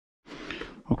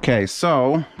Okay,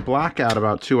 so blackout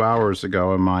about 2 hours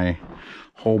ago in my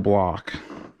whole block.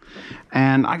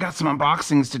 And I got some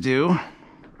unboxings to do.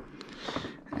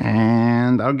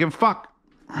 And I don't give a fuck.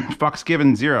 Fuck's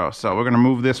given zero. So we're gonna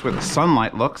move this with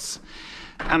sunlight looks.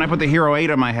 And I put the Hero 8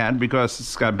 on my head because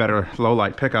it's got better low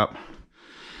light pickup.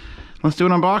 Let's do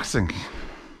an unboxing.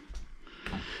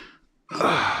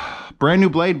 Brand new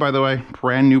blade, by the way.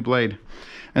 Brand new blade.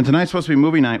 And tonight's supposed to be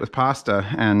movie night with pasta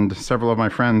and several of my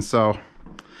friends, so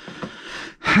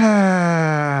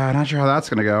not sure how that's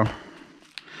gonna go.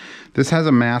 This has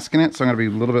a mask in it, so I'm gonna be a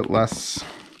little bit less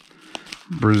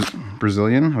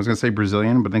Brazilian. I was gonna say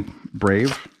Brazilian, but I think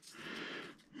brave.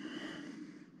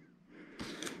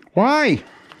 Why?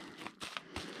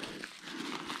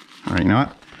 All right, you know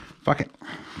what? Fuck it.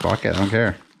 Fuck it, I don't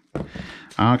care.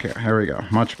 I don't care. Here we go.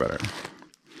 Much better.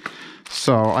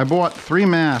 So I bought 3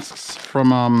 masks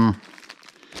from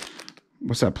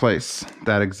what's that place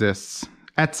that exists?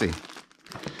 Etsy.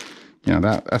 You know,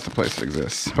 that's the place that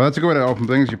exists. But that's a good way to open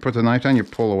things. You put the knife down, you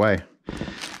pull away.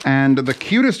 And the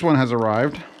cutest one has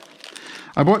arrived.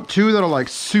 I bought 2 that are like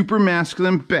super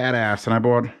masculine badass, and I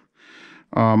bought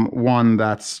one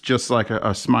that's just like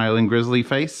a smiling grizzly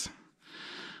face.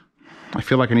 I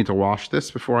feel like I need to wash this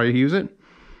before I use it.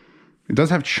 It does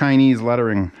have Chinese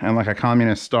lettering and like a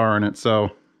communist star in it,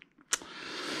 so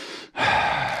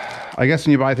I guess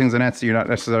when you buy things on Etsy, you're not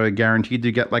necessarily guaranteed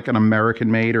to get like an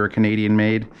American made or a Canadian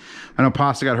made. I know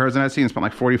Pasta got hers on Etsy and spent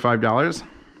like $45.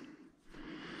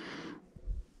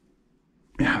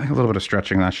 Yeah, I think a little bit of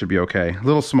stretching, that should be okay. A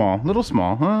little small,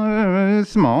 small.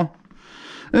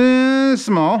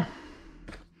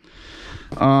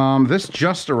 This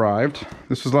just arrived.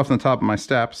 This was left on the top of my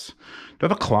steps. Do I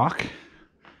have a clock?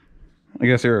 I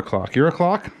guess you're a clock. You're a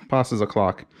clock? Pasta's a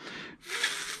clock.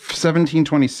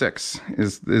 1726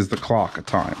 is the clock a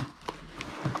time.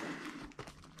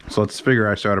 So let's figure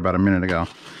I started about a minute ago.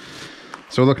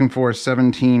 So we're looking for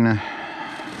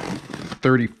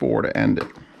 1734 to end it.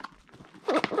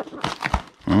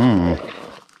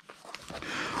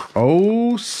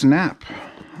 Oh, snap.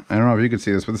 I don't know if you can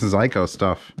see this, but this is IKO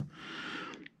stuff.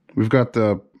 We've got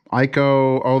the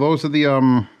IKO. Oh, those are the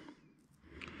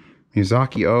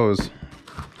Miyazaki O's.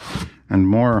 And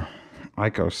more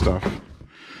IKO stuff.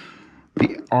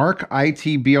 The ARC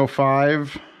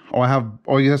ITB05. Oh, I have.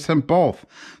 Oh, you have sent both.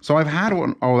 So I've had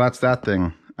one. Oh, that's that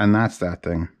thing. And that's that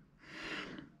thing.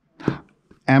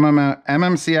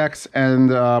 MMCX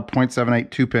and 0.78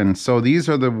 2-pin. So these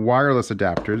are the wireless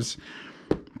adapters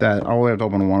that I only have to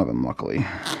open one of them, luckily.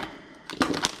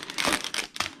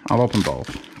 I'll open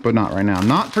both, but not right now.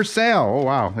 Not for sale. Oh,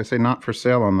 wow. They say not for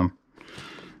sale on them.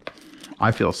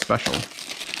 I feel special.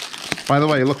 By the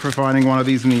way, look for finding one of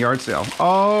these in the yard sale.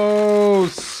 Oh,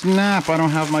 snap. I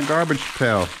don't have my garbage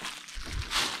pail.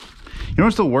 You know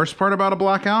what's the worst part about a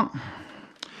blackout?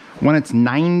 When it's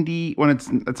 90, when it's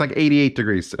like 88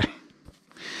 degrees today.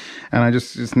 And I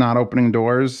just not opening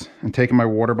doors and taking my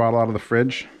water bottle out of the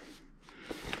fridge.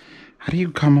 How do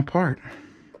you come apart?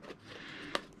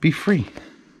 Be free.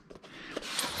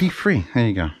 Be free. There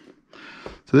you go.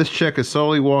 So this chick is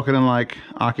slowly walking in like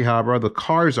Akihabara. The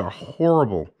cars are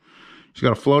horrible. She's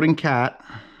got a floating cat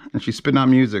and she's spitting out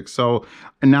music. So,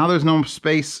 and now there's no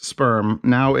space sperm.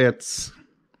 Now it's,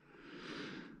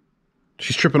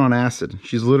 she's tripping on acid.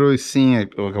 She's literally seeing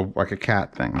it like a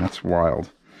cat thing. That's wild.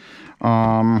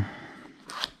 Come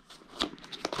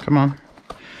on.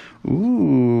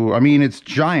 Ooh, I mean, it's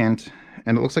giant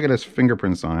and it looks like it has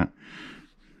fingerprints on it.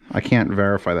 I can't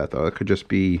verify that though. It could just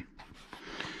be.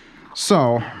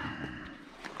 So,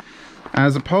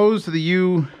 as opposed to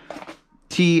the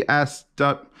UTS,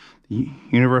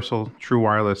 Universal True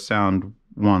Wireless Sound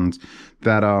ones,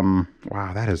 that wow,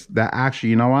 that actually,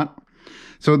 you know what?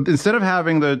 So instead of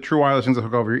having the true wireless things that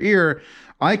hook over your ear,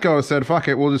 IKO said, fuck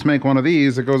it, we'll just make one of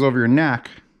these that goes over your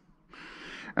neck.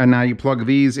 And now you plug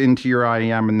these into your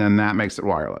IEM and then that makes it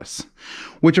wireless.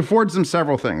 Which affords them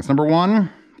several things. Number one,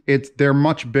 they're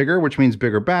much bigger, which means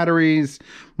bigger batteries,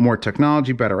 more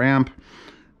technology, better amp,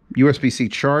 USB-C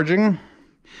charging.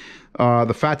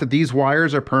 The fact that these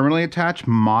wires are permanently attached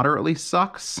moderately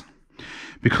sucks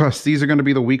because these are going to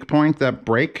be the weak point that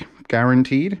break,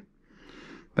 guaranteed.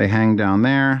 They hang down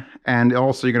there. And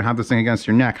also you're going to have this thing against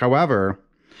your neck. However,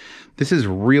 this is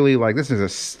really like, this is a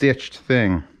stitched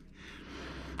thing.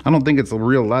 I don't think it's a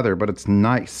real leather, but it's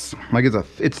nice. Like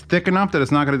it's thick enough that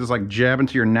it's not going to just like jab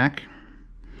into your neck.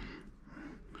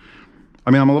 I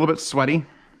mean, I'm a little bit sweaty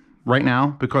right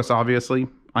now because obviously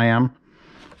I am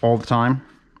all the time.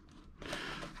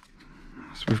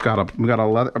 So we've got a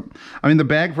leather. I mean, the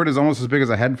bag for it is almost as big as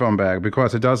a headphone bag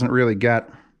because it doesn't really get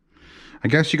I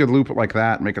guess you could loop it like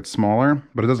that, make it smaller,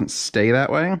 but it doesn't stay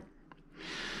that way.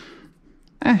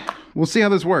 We'll see how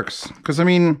this works. Because, I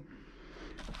mean,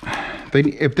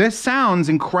 if this sounds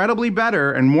incredibly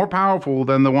better and more powerful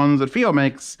than the ones that Fio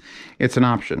makes, it's an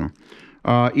option.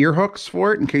 Ear hooks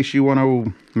for it, in case you want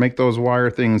to make those wire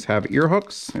things have ear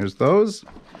hooks. There's those.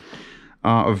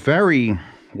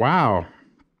 Wow.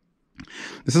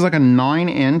 This is like a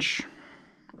 9-inch.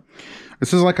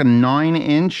 This is like a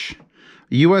 9-inch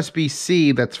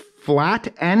USB-C that's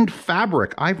flat and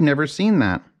fabric. I've never seen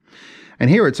that. And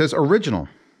here it says original.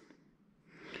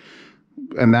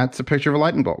 And that's a picture of a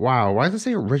lightning bolt. Wow, why does it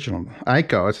say original?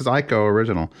 IKO. It says IKO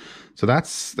original. So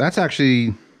that's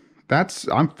actually that's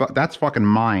fucking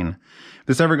mine. If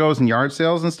this ever goes in yard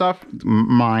sales and stuff,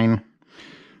 mine.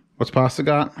 What's Pasta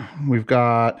got? We've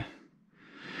got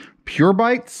Pure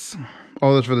Bites.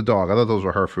 Oh, those for the dog. I thought those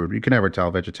were her food. You can never tell,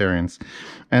 vegetarians.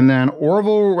 And then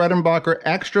Orville Redenbacher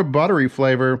extra buttery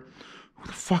flavor. Who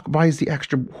the fuck buys the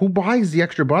extra? Who buys the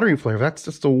extra buttery flavor? That's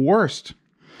just the worst.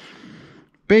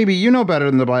 Baby, you know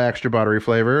better than to buy extra buttery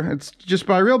flavor. It's just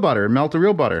buy real butter. Melt the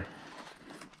real butter.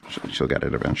 She'll get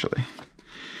it eventually.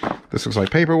 This looks like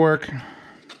paperwork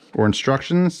or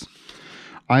instructions.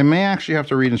 I may actually have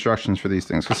to read instructions for these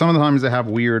things because some of the times they have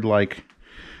weird, like,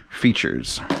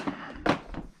 features.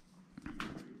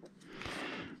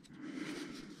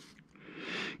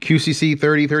 QCC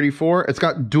 3034. It's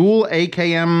got dual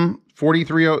AKM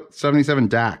 4377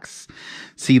 DAX.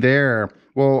 See there.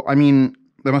 Well, I mean,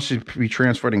 they must be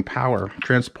transporting power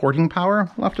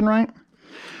left and right.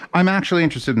 I'm actually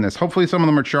interested in this. Hopefully some of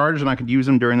them are charged and I could use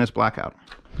them during this blackout.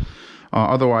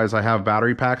 Otherwise, I have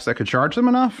battery packs that could charge them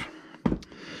enough.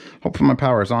 Hopefully my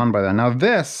power is on by then. Now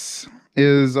this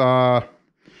is, how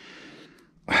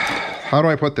do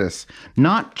I put this?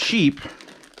 Not cheap.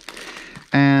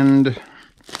 And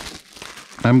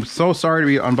I'm so sorry to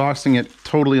be unboxing it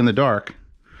totally in the dark.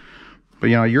 But,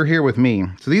 you know, you're here with me.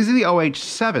 So these are the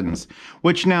OH7s,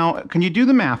 which now, can you do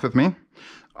the math with me?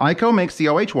 IKO makes the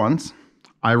OH1s.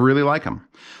 I really like them.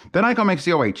 Then IKO makes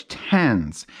the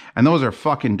OH10s. And those are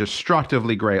fucking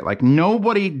destructively great. Like,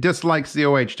 nobody dislikes the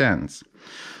OH10s.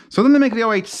 So then they make the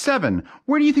OH7.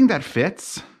 Where do you think that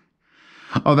fits?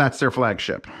 Oh, that's their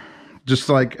flagship. Just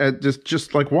like,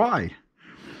 just like why?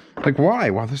 Like, why?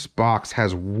 Wow, this box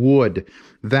has wood.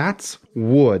 That's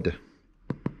wood.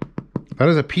 That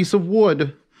is a piece of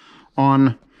wood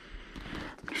on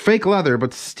fake leather,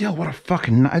 but still, what a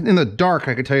fucking... In the dark,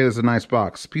 I could tell you this is a nice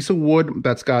box. Piece of wood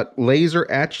that's got laser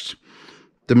etched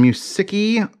the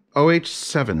Musiki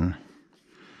OH7.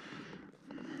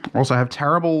 Also, I have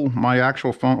terrible... My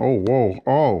actual phone... Oh, whoa.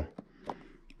 Oh.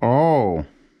 Oh.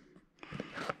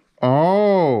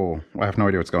 Oh. I have no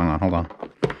idea what's going on. Hold on.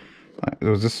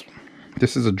 This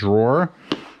is a drawer.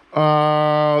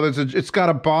 It's got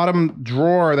a bottom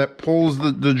drawer that pulls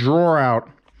the drawer out.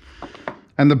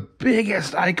 And the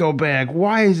biggest IKO bag.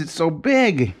 Why is it so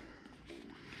big?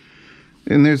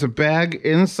 And there's a bag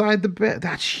inside the bag.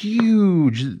 That's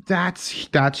huge. That's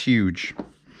huge.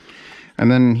 And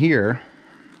then here,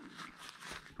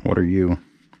 what are you?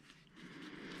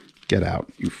 Get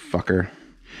out, you fucker.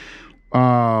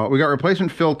 We got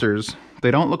replacement filters.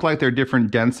 They don't look like they're different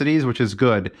densities, which is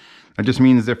good. It just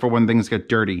means that for when things get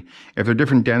dirty. If they're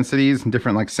different densities and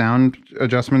different like sound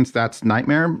adjustments, that's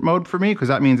nightmare mode for me, because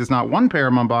that means it's not one pair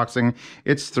I'm unboxing,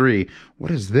 it's 3. What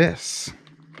is this?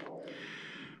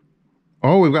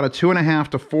 Oh, we've got a 2.5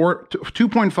 to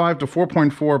 2.5 to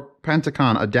 4.4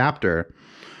 Pentacon adapter.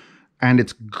 And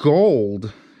it's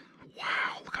gold.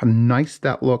 Wow, look how nice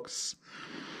that looks.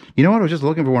 You know what? I was just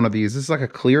looking for one of these. This is like a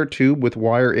clear tube with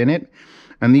wire in it.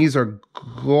 And these are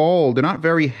gold. They're not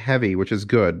very heavy, which is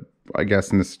good, I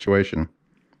guess, in this situation.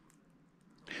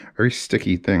 Very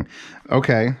sticky thing.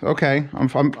 Okay.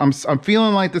 I'm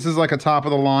feeling like this is like a top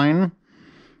of the line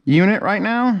unit right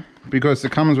now because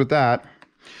it comes with that.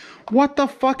 What the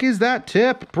fuck is that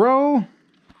tip, bro?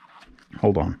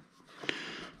 Hold on.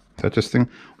 Is that just thing?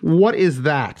 What is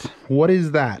that? What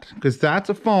is that? Because that's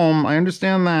a foam. I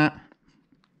understand that.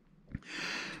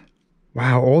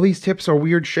 Wow, all these tips are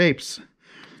weird shapes.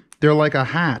 They're like a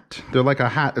hat. They're like a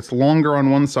hat. It's longer on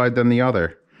one side than the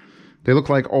other. They look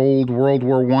like old World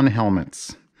War I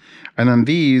helmets. And then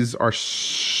these are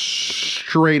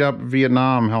straight up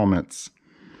Vietnam helmets.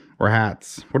 Or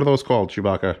hats. What are those called,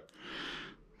 Chewbacca?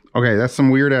 Okay, that's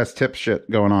some weird ass tip shit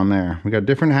going on there. We got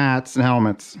different hats and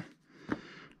helmets.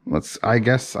 I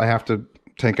guess I have to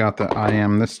take out the I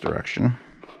am this direction.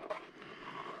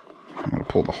 I'm gonna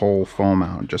pull the whole foam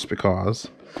out just because.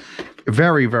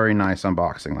 Very, very nice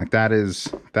unboxing. Like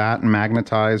that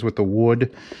magnetized with the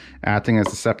wood acting as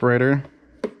the separator.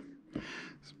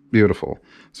 It's beautiful.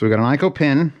 So we got an IKO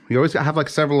pin. We always have like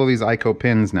several of these IKO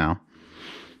pins now.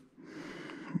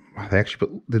 Wow,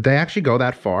 did they actually go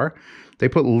that far? They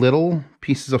put little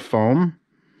pieces of foam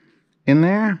in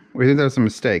there? Or do you think that was a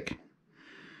mistake?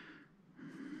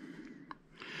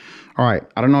 All right,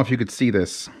 I don't know if you could see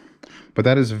this, but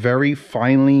that is very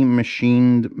finely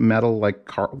machined metal like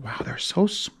car. Wow, they're so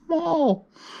small.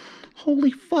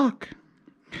 Holy fuck.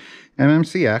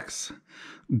 MMCX,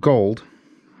 gold,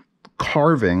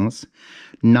 carvings,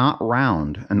 not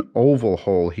round, an oval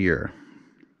hole here.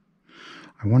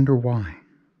 I wonder why.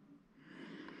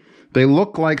 They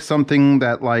look like something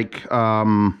that like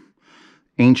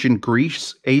ancient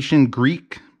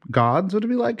Greek gods would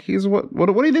be like. What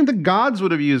do you think the gods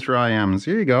would have used for IMs?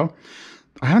 Here you go.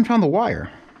 I haven't found the wire.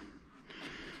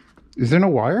 Is there no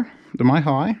wire? Am I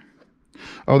high?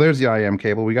 Oh, there's the IM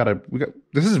cable. We got.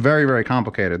 This is very, very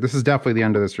complicated. This is definitely the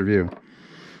end of this review.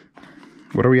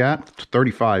 What are we at?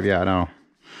 35. Yeah, I know.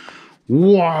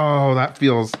 Whoa,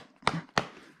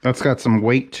 that's got some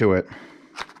weight to it.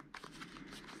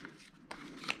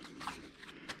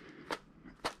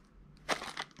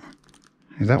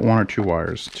 Is that one or two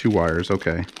wires? Two wires,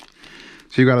 okay.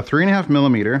 So you've got a 3.5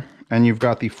 millimeter, and you've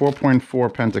got the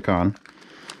 4.4 Pentacon.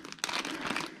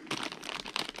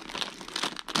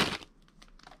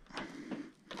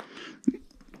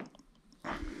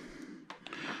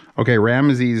 Okay,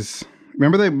 Ramses.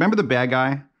 Remember the bad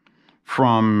guy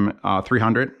from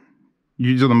 300?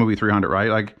 You do the movie 300, right?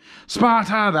 Like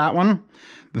Sparta, that one.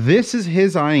 This is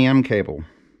his IEM cable.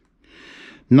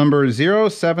 Number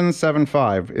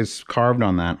 0775 is carved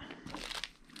on that.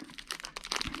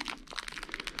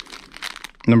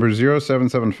 Number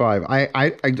 0775.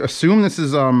 I assume this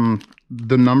is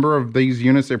the number of these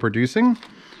units they're producing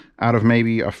out of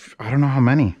maybe I don't know how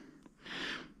many.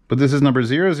 But this is number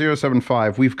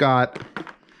 0075. We've got,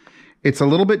 it's a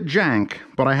little bit jank,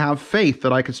 but I have faith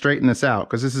that I could straighten this out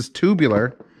because this is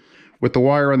tubular with the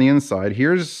wire on the inside.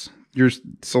 Here's your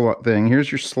thing.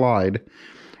 Here's your slide.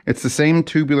 It's the same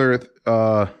tubular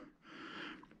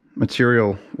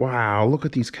material. Wow, look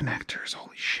at these connectors.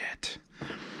 Holy shit.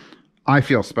 I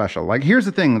feel special. Like, here's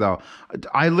the thing, though.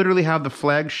 I literally have the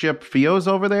flagship Fios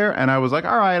over there, and I was like,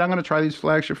 all right, I'm going to try these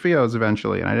flagship Fios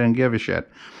eventually, and I didn't give a shit.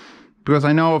 Because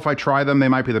I know if I try them, they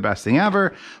might be the best thing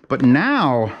ever. But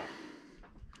now...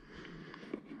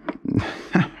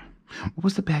 What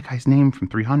was the bad guy's name from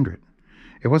 300?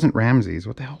 It wasn't Ramses.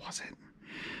 What the hell was it?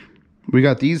 We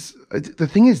got these. The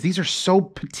thing is, these are so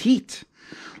petite.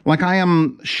 Like, I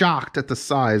am shocked at the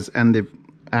size, and the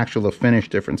finish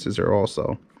differences are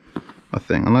also a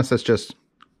thing. Unless that's just...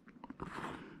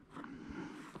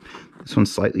 This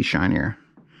one's slightly shinier.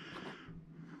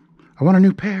 I want a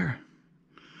new pair.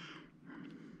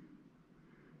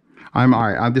 I'm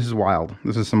all right. This is wild.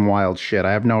 This is some wild shit.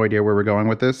 I have no idea where we're going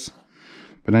with this.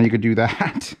 But then you could do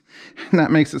that. And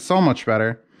that makes it so much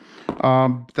better.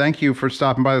 Thank you for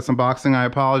stopping by this unboxing. I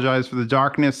apologize for the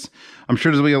darkness. I'm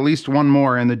sure there'll be at least one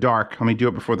more in the dark. Let me do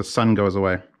it before the sun goes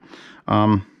away.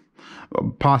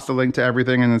 Post a link to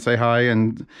everything and then say hi.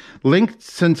 And link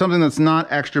to something that's not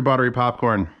extra buttery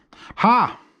popcorn.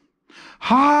 Ha!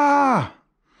 Ha!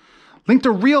 Link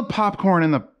to real popcorn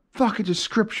in the fucking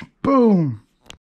description. Boom!